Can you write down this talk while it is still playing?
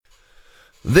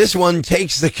This one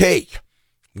takes the cake.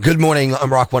 Good morning,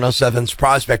 I'm Rock 107's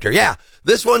Prospector. Yeah,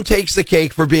 this one takes the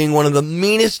cake for being one of the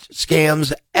meanest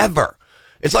scams ever.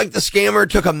 It's like the scammer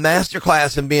took a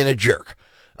masterclass in being a jerk.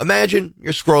 Imagine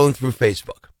you're scrolling through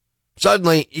Facebook.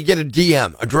 Suddenly, you get a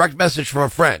DM, a direct message from a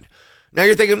friend. Now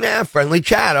you're thinking, friendly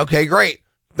chat, okay, great.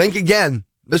 Think again.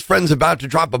 This friend's about to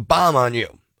drop a bomb on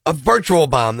you. A virtual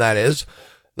bomb, that is.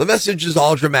 The message is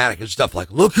all dramatic and stuff like,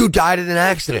 look who died in an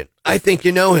accident. I think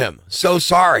you know him. So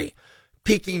sorry.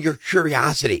 Piquing your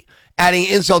curiosity. Adding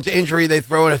insult to injury, they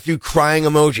throw in a few crying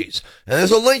emojis. And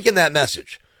there's a link in that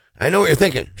message. I know what you're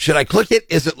thinking. Should I click it?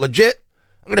 Is it legit?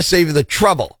 I'm going to save you the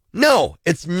trouble. No,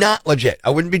 it's not legit. I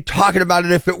wouldn't be talking about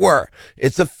it if it were.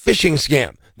 It's a phishing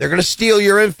scam. They're going to steal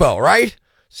your info, right?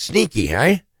 Sneaky,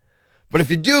 eh? But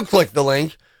if you do click the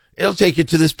link, it'll take you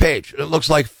to this page. It looks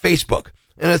like Facebook.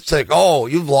 And it's like, oh,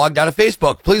 you've logged out of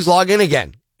Facebook. Please log in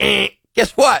again.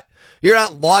 Guess what? You're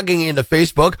not logging into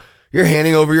Facebook. You're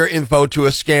handing over your info to a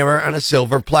scammer on a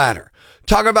silver platter.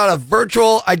 Talk about a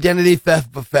virtual identity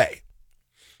theft buffet.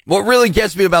 What really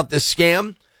gets me about this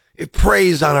scam, it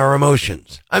preys on our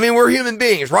emotions. I mean, we're human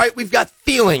beings, right? We've got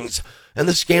feelings, and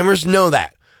the scammers know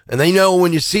that. And they know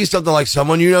when you see something like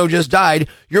someone you know just died,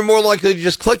 you're more likely to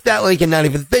just click that link and not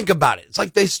even think about it. It's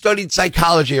like they studied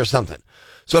psychology or something.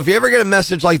 So if you ever get a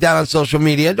message like that on social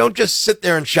media, don't just sit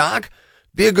there in shock.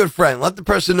 Be a good friend. Let the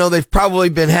person know they've probably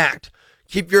been hacked.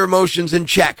 Keep your emotions in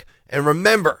check. And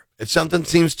remember, if something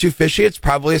seems too fishy, it's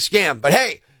probably a scam. But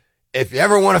hey, if you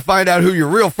ever want to find out who your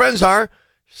real friends are,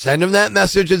 send them that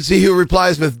message and see who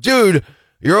replies with, dude,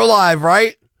 you're alive,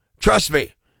 right? Trust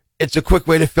me, it's a quick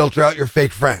way to filter out your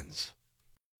fake friends.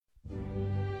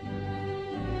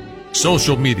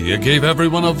 Social media gave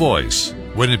everyone a voice.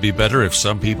 Wouldn't it be better if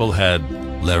some people had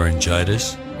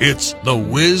laryngitis? It's the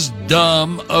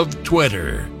wisdom of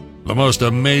Twitter. The most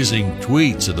amazing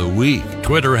tweets of the week.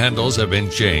 Twitter handles have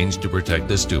been changed to protect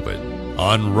the stupid.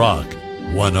 On Rock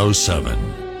 107.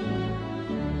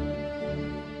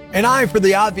 An eye for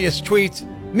the obvious tweets.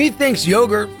 Methinks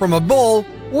yogurt from a bowl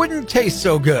wouldn't taste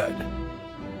so good.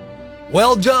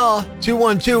 Well, duh.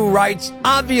 212 writes,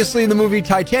 obviously the movie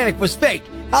Titanic was fake.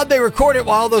 How'd they record it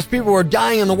while all those people were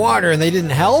dying in the water and they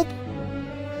didn't help?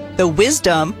 The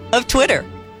wisdom of Twitter.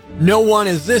 No one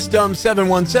is this dumb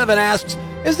 717 asks,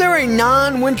 is there a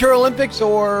non-Winter Olympics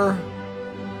or...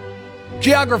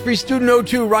 Geography Student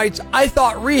 02 writes, I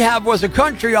thought rehab was a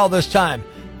country all this time.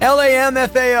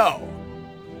 LAMFAO.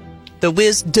 The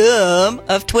wisdom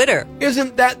of Twitter.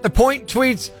 Isn't that the point?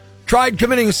 Tweets, tried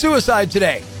committing suicide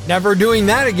today. Never doing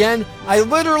that again. I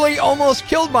literally almost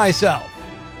killed myself.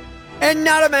 And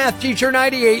Not a Math Teacher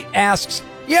 98 asks,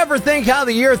 you ever think how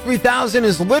the year 3000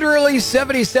 is literally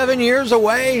 77 years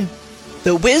away?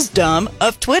 The wisdom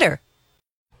of Twitter.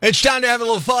 It's time to have a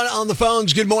little fun on the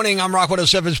phones. Good morning. I'm Rock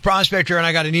 107's Prospector, and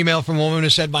I got an email from a woman who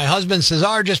said, my husband,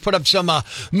 Cesar, just put up some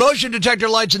motion detector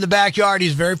lights in the backyard.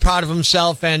 He's very proud of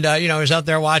himself, and, he was out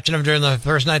there watching them during the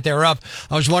first night they were up.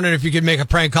 I was wondering if you could make a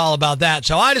prank call about that.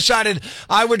 So I decided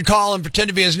I would call and pretend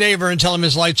to be his neighbor and tell him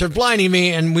his lights are blinding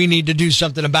me, and we need to do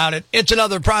something about it. It's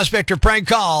another Prospector prank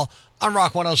call on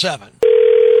Rock 107.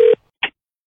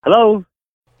 Hello?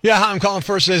 Yeah, hi, I'm calling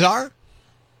for Cesar.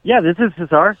 Yeah, this is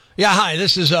Cesar. Yeah, hi,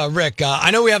 this is Rick.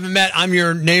 I know we haven't met. I'm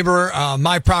your neighbor.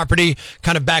 My property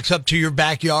kind of backs up to your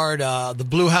backyard, the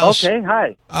blue house. Okay,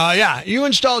 hi. Yeah, you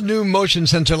installed new motion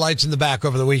sensor lights in the back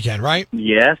over the weekend, right?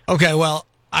 Yes. Okay, well,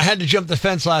 I had to jump the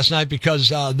fence last night because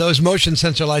those motion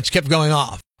sensor lights kept going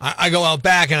off. I go out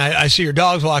back and I see your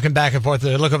dogs walking back and forth.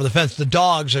 I look over the fence. The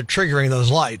dogs are triggering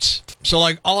those lights. So,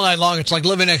 like, all night long, it's like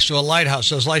living next to a lighthouse.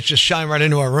 Those lights just shine right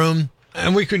into our room.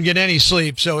 And we couldn't get any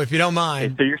sleep, so if you don't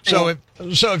mind. So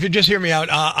if you just hear me out,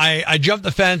 I jumped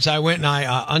the fence, I went and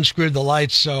I unscrewed the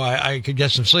lights so I could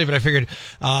get some sleep, and I figured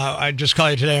I'd just call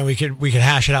you today and we could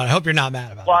hash it out. I hope you're not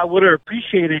mad about it. Well, I would have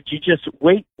appreciated you just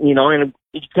wait, and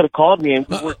you could have called me and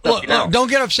we worked something out. Don't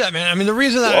get upset, man. I mean, the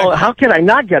reason that how can I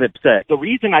not get upset? The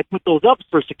reason I put those up is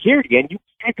for security, and you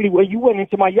went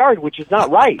into my yard, which is not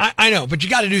right. I know, but you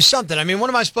got to do something. I mean, what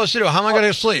am I supposed to do? How am I going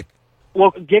to sleep?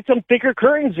 Well, get some thicker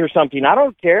curtains or something. I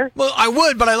don't care. Well, I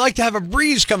would, but I like to have a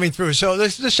breeze coming through. So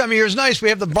this time of year is nice. We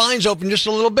have the blinds open just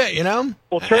a little bit, you know?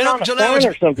 Well, turn on a fan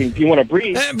or something if you want to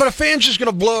breathe. But a fan's just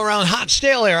going to blow around hot,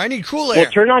 stale air. I need cool air.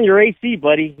 Well, turn on your AC,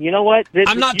 buddy. You know what?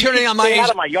 I'm not turning on my AC.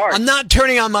 Out of my yard. I'm not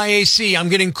turning on my AC. I'm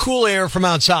getting cool air from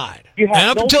outside. And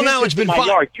up until now, it's been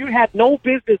fine. You had no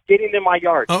business getting in my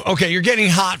yard. Oh, okay, you're getting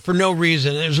hot for no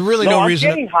reason. There's really no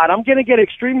reason. I'm getting hot. I'm going to get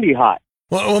extremely hot.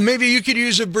 Well, maybe you could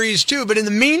use a breeze too, but in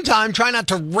the meantime, try not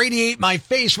to radiate my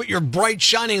face with your bright,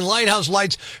 shining lighthouse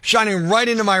lights shining right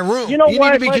into my room. You know need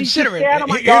what, to be buddy? considerate. Just stay out of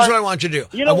my Here's yard. what I want you to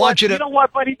do. You know I want what? you to. You know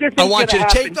what, buddy? This I ain't want you gonna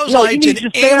to happen. take those No, you lights need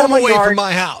and to stay aim out of them my away yard, from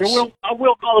my house. and I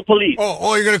will call the police.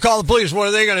 Oh, you're going to call the police. What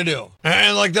are they going to do?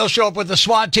 And like they'll show up with the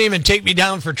SWAT team and take me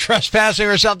down for trespassing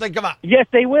or something? Come on. Yes,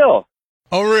 they will.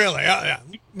 Oh, really? Yeah.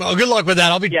 Well, good luck with that.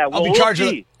 I'll be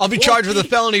charged with a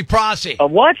felony posse. A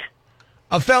what?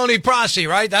 A felony posse,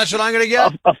 right? That's what I'm going to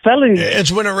get? A felony?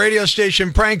 It's when a radio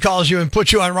station prank calls you and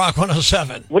puts you on Rock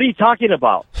 107. What are you talking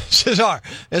about? Cesar,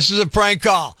 this is a prank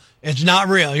call. It's not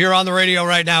real. You're on the radio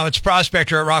right now. It's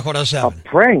Prospector at Rock 107. A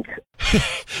prank?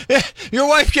 Your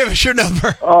wife gave us your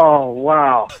number. Oh,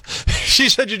 wow. She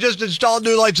said you just installed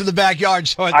new lights in the backyard,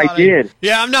 so I thought I did.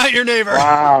 Yeah, I'm not your neighbor.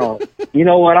 Wow. You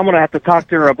know what? I'm going to have to talk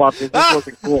to her about this. This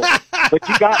wasn't cool. But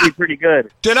you got me pretty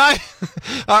good. Did I?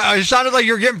 It sounded like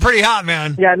you're getting pretty hot,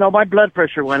 man. Yeah, no, my blood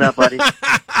pressure went up, buddy.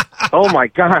 Oh, my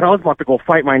God. I was about to go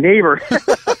fight my neighbor.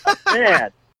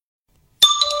 Man.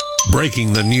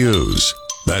 Breaking the news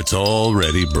that's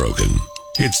already broken.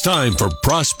 It's time for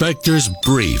Prospector's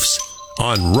Briefs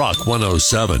on Rock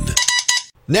 107.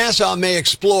 NASA may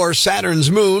explore Saturn's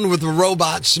moon with a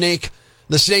robot snake.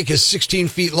 The snake is 16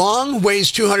 feet long,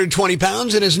 weighs 220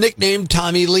 pounds, and is nicknamed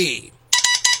Tommy Lee.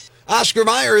 Oscar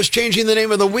Mayer is changing the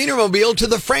name of the Wienermobile to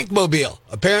the Frankmobile.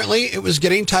 Apparently, it was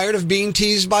getting tired of being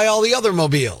teased by all the other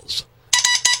mobiles.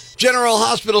 General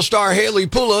Hospital star Haley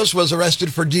Poulos was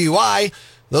arrested for DUI.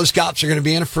 Those cops are going to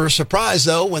be in for a surprise,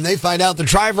 though, when they find out the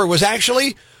driver was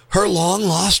actually her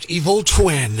long-lost evil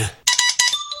twin.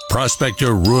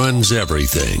 Prospector ruins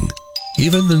everything,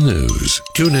 even the news.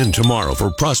 Tune in tomorrow for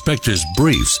Prospector's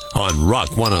Briefs on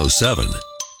Rock 107.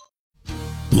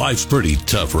 Life's pretty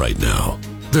tough right now.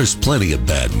 There's plenty of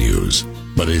bad news,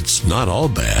 but it's not all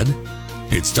bad.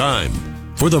 It's time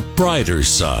for the brighter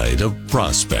side of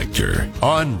Prospector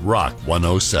on Rock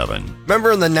 107.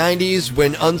 Remember in the 90s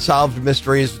when Unsolved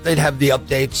Mysteries, they'd have the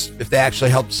updates if they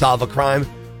actually helped solve a crime?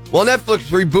 Well, Netflix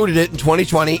rebooted it in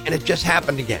 2020, and it just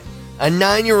happened again. A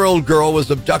 9-year-old girl was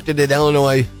abducted in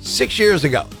Illinois 6 years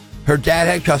ago. Her dad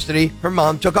had custody. Her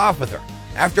mom took off with her.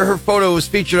 After her photo was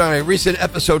featured on a recent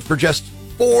episode for just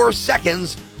 4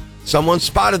 seconds, someone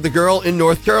spotted the girl in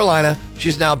North Carolina.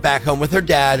 She's now back home with her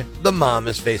dad. The mom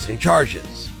is facing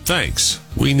charges. Thanks.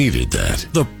 We needed that.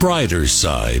 The brighter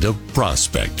side of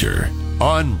Prospector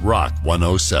on Rock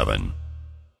 107.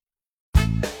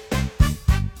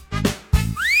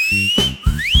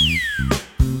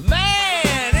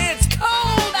 Man, it's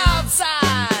cold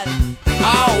outside.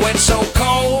 Oh, it's so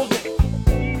cold.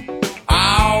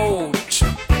 Ouch.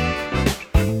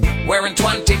 Wearing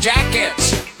 20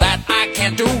 jackets that I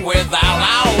can't do without.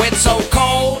 Oh, it's so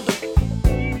cold.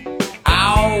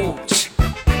 Ouch.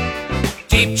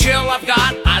 Deep chill I've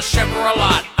got, I shiver a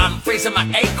lot. I'm freezing my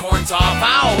acorns off.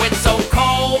 Oh, it's so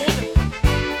cold.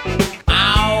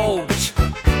 Ouch.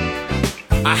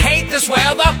 I hate this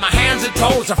weather. My hands and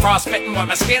toes are frostbitten when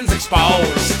my skin's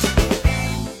exposed.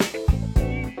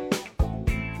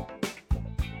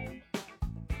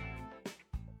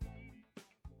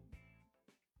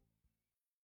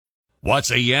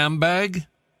 What's a yam bag?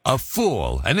 A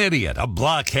fool, an idiot, a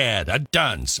blockhead, a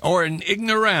dunce, or an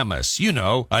ignoramus. You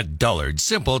know, a dullard,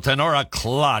 simpleton, or a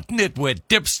clot, nitwit,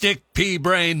 dipstick,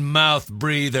 pea-brain, mouth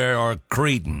breather, or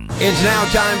cretin. It's now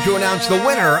time to announce the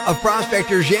winner of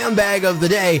Prospector's Yam Bag of the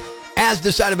Day, as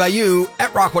decided by you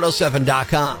at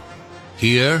rock107.com.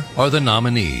 Here are the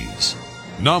nominees.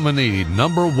 Nominee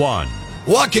number 1.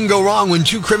 What can go wrong when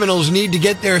two criminals need to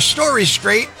get their story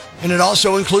straight, and it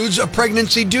also includes a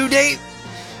pregnancy due date?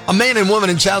 A man and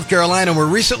woman in South Carolina were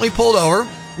recently pulled over.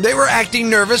 They were acting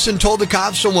nervous and told the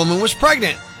cops the woman was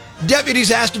pregnant.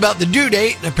 Deputies asked about the due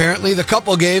date, and apparently the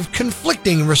couple gave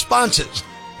conflicting responses.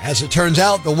 As it turns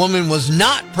out, the woman was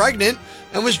not pregnant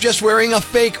and was just wearing a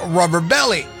fake rubber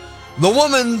belly. The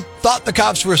woman thought the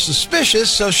cops were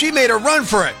suspicious, so she made a run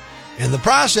for it. In the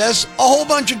process, a whole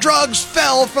bunch of drugs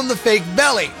fell from the fake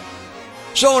belly.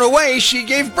 So in a way, she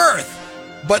gave birth.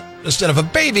 But instead of a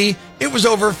baby, it was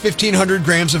over 1,500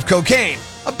 grams of cocaine,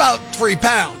 about 3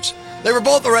 pounds. They were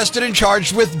both arrested and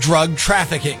charged with drug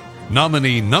trafficking.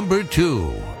 Nominee number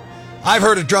 2. I've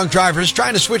heard of drunk drivers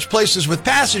trying to switch places with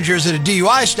passengers at a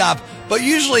DUI stop, but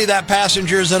usually that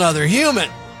passenger is another human.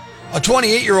 A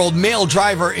 28-year-old male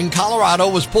driver in Colorado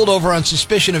was pulled over on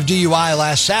suspicion of DUI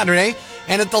last Saturday,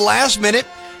 and at the last minute,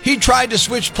 he tried to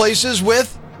switch places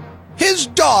with his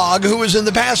dog, who was in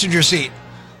the passenger seat.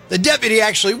 The deputy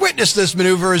actually witnessed this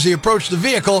maneuver as he approached the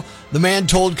vehicle. The man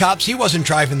told cops he wasn't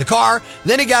driving the car.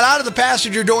 Then he got out of the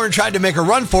passenger door and tried to make a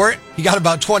run for it. He got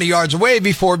about 20 yards away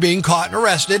before being caught and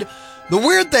arrested. The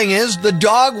weird thing is, the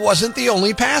dog wasn't the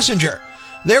only passenger.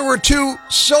 There were 2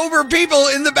 sober people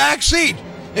in the back seat.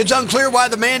 It's unclear why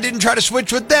the man didn't try to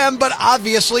switch with them, but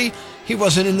obviously he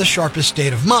wasn't in the sharpest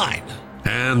state of mind.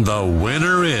 And the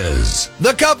winner is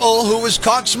The couple who was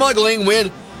caught smuggling when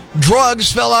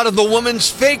drugs fell out of the woman's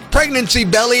fake pregnancy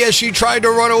belly as she tried to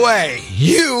run away.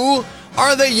 You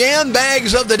are the Yam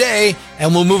Bags of the Day,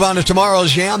 and we'll move on to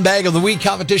tomorrow's Yam Bag of the Week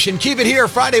competition. Keep it here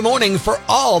Friday morning for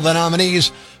all the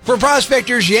nominees for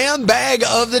Prospector's Yam Bag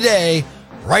of the Day,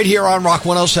 right here on Rock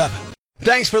 107.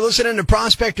 Thanks for listening to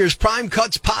Prospector's Prime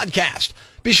Cuts podcast.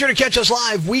 Be sure to catch us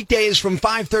live weekdays from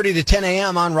 5:30 to 10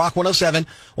 a.m. on Rock 107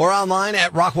 or online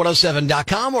at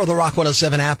rock107.com or the Rock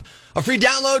 107 app, a free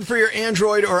download for your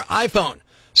Android or iPhone.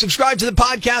 Subscribe to the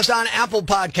podcast on Apple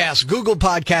Podcasts, Google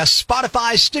Podcasts,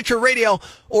 Spotify, Stitcher Radio,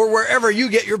 or wherever you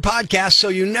get your podcasts so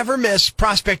you never miss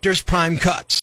Prospector's Prime Cuts.